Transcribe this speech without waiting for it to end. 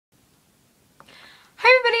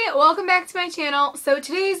welcome back to my channel. So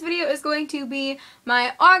today's video is going to be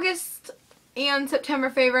my August and September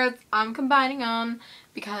favorites. I'm combining them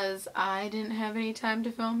because I didn't have any time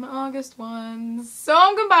to film my August ones, so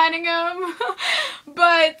I'm combining them.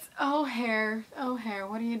 But oh hair,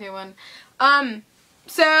 what are you doing?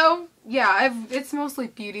 So yeah, it's mostly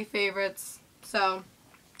beauty favorites. So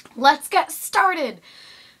let's get started.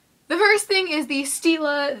 The first thing is the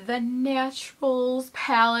Stila The Naturals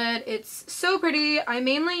palette. It's so pretty. I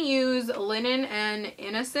mainly use Linen and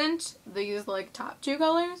Innocent. These like top two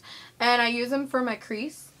colors. And I use them for my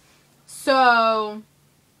crease. So,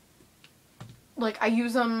 like I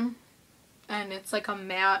use them and it's like a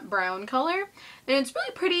matte brown color. And it's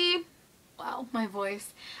really pretty. Wow, my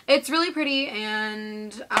voice. It's really pretty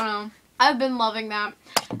and I don't know. I've been loving that.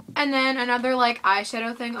 And then another like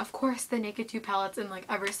eyeshadow thing, of course the Naked 2 palettes in like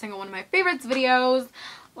every single one of my favorites videos.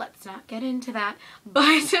 Let's not get into that.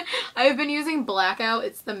 But I've been using Blackout.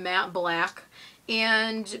 It's the matte black.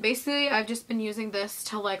 And basically I've just been using this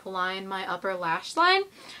to like line my upper lash line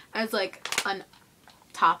as like an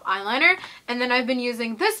top eyeliner. And then I've been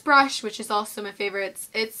using this brush, which is also my favorite.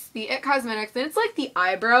 It's the It Cosmetics, and it's like the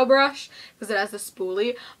eyebrow brush because it has a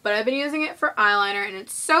spoolie, but I've been using it for eyeliner and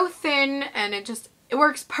it's so thin and it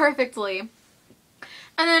works perfectly.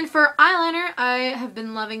 And then for eyeliner, I have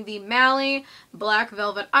been loving the Mally Black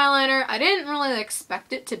Velvet Eyeliner. I didn't really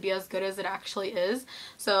expect it to be as good as it actually is.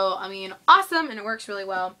 So, I mean, awesome, and it works really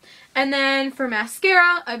well. And then for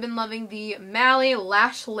mascara, I've been loving the Mally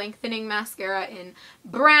Lash Lengthening Mascara in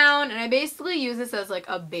brown. And I basically use this as like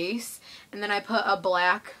a base, and then I put a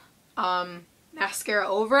black mascara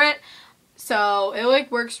over it. So it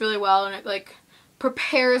like works really well, and it like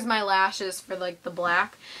prepares my lashes for like the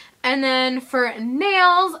black. And then for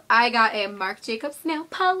nails, I got a Marc Jacobs nail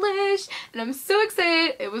polish, and I'm so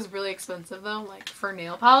excited. It was really expensive though, like for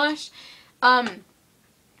nail polish.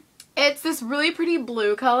 It's this really pretty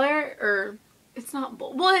blue color, or it's not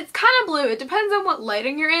blue. Well, it's kind of blue. It depends on what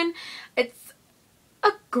lighting you're in. It's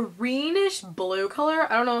a greenish blue color.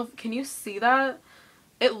 I don't know can you see that?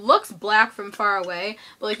 It looks black from far away,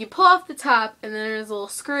 but like you pull off the top and then there's a little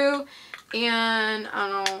screw, and I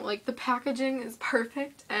don't know, like the packaging is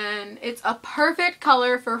perfect and it's a perfect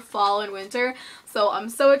color for fall and winter. So I'm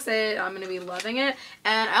so excited. I'm going to be loving it.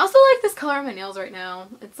 And I also like this color on my nails right now.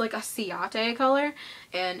 It's like a Ciate color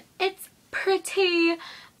and it's pretty.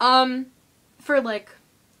 For like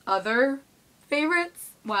other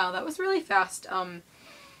favorites, wow, that was really fast.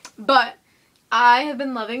 But I have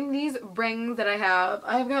been loving these rings that I have.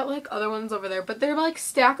 I've got like other ones over there, but they're like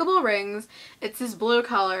stackable rings. It's this blue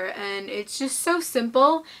color and it's just so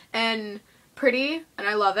simple and pretty and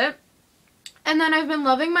I love it. And then I've been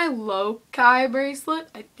loving my Lokai bracelet.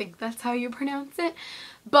 I think that's how you pronounce it.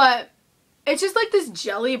 But it's just like this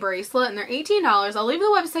jelly bracelet and they're $18. I'll leave the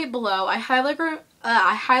website below. I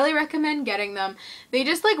highly recommend getting them. They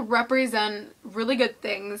just like represent really good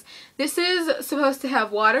things. This is supposed to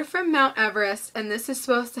have water from Mount Everest, and this is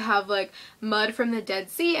supposed to have like mud from the Dead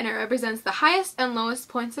Sea, and it represents the highest and lowest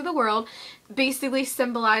points of the world, basically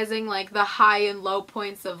symbolizing like the high and low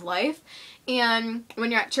points of life. And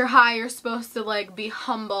when you're at your high, you're supposed to like be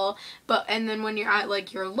humble, and then when you're at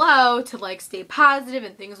like your low, to like stay positive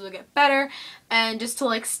and things will get better, and just to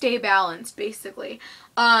like stay balanced basically.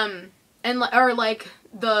 Or like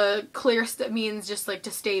the clear means just like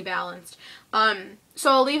to stay balanced.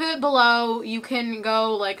 So I'll leave it below. You can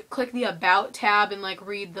go like click the About tab and like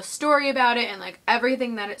read the story about it and like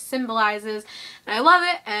everything that it symbolizes. And I love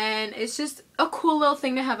it, and it's just a cool little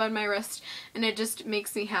thing to have on my wrist, and it just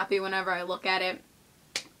makes me happy whenever I look at it.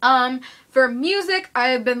 For music,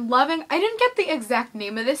 I've been loving, I didn't get the exact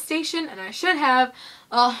name of this station, and I should have.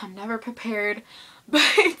 Oh, I'm never prepared.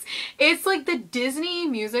 But it's like the Disney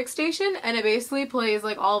music station, and it basically plays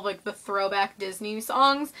like all of like the throwback Disney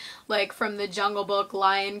songs, like from the Jungle Book,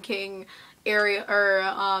 Lion King area,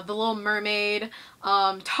 or The Little Mermaid,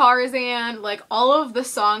 Tarzan, like all of the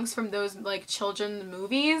songs from those like children's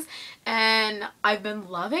movies. And I've been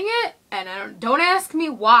loving it, and don't ask me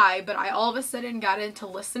why, but I all of a sudden got into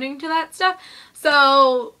listening to that stuff.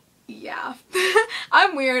 So yeah.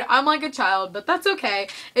 I'm weird. I'm like a child, but that's okay.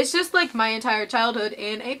 It's just like my entire childhood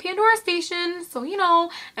in a Pandora station, so you know,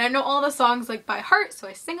 and I know all the songs like by heart, so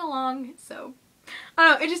I sing along. So I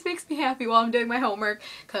don't know, it just makes me happy while I'm doing my homework,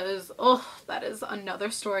 because oh, that is another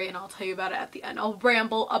story, and I'll tell you about it at the end. I'll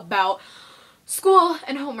ramble about school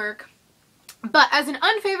and homework. But as an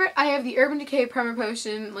unfavorite, I have the Urban Decay Primer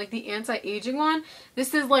Potion, like the anti-aging one.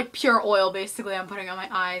 This is like pure oil basically I'm putting on my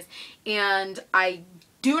eyes, and I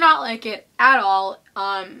do not like it at all.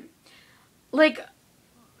 Like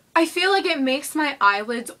I feel like it makes my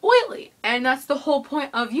eyelids oily, and that's the whole point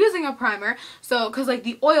of using a primer. So, because like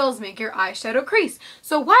the oils make your eyeshadow crease.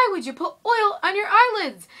 So why would you put oil on your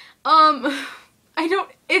eyelids?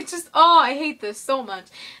 It's just, oh, I hate this so much.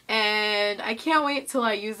 And I can't wait till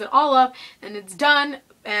I use it all up and it's done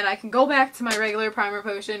and I can go back to my regular primer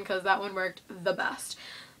potion because that one worked the best.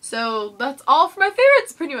 So that's all for my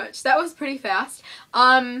favorites pretty much. That was pretty fast.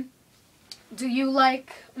 Do you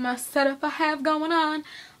like my setup I have going on?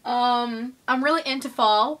 I'm really into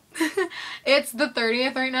fall. It's the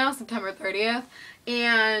 30th right now, September 30th.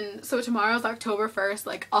 And so tomorrow's October 1st,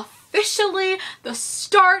 like officially the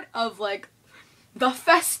start of like the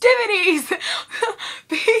festivities.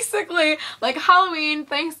 Basically like Halloween,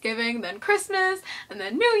 Thanksgiving, then Christmas, and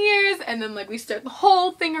then New Year's, and then like we start the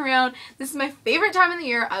whole thing around. This is my favorite time of the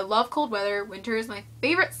year. I love cold weather. Winter is my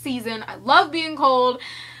favorite season. I love being cold.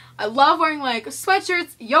 I love wearing like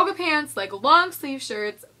sweatshirts, yoga pants, like long sleeve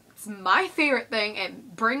shirts. It's my favorite thing.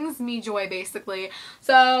 It brings me joy basically.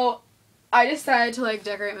 So I decided to like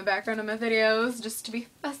decorate my background in my videos just to be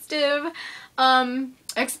festive.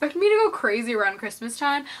 Expect me to go crazy around Christmas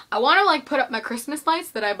time. I want to like put up my Christmas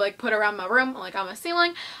lights that I've like put around my room, like on my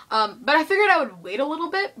ceiling. But I figured I would wait a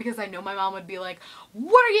little bit because I know my mom would be like,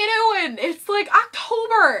 "What are you doing? It's like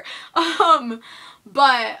October."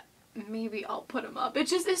 But maybe I'll put them up. It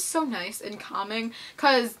just is so nice and calming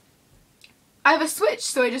because I have a switch,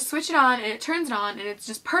 so I just switch it on and it turns it on and it's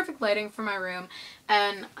just perfect lighting for my room,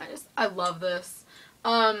 and I love this.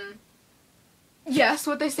 Yes,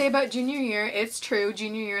 what they say about junior year, it's true.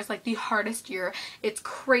 Junior year is like the hardest year. It's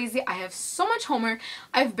crazy. I have so much homework.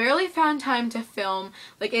 I've barely found time to film.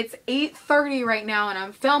 Like it's 8:30 right now and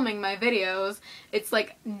I'm filming my videos. It's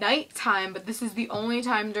like nighttime, but this is the only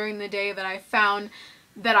time during the day that I found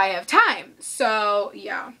that I have time. So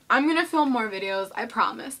yeah, I'm gonna film more videos, I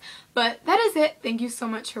promise. But that is it. Thank you so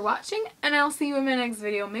much for watching, and I'll see you in my next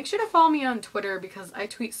video. Make sure to follow me on Twitter because I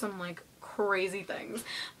tweet some like crazy things.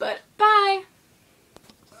 But bye!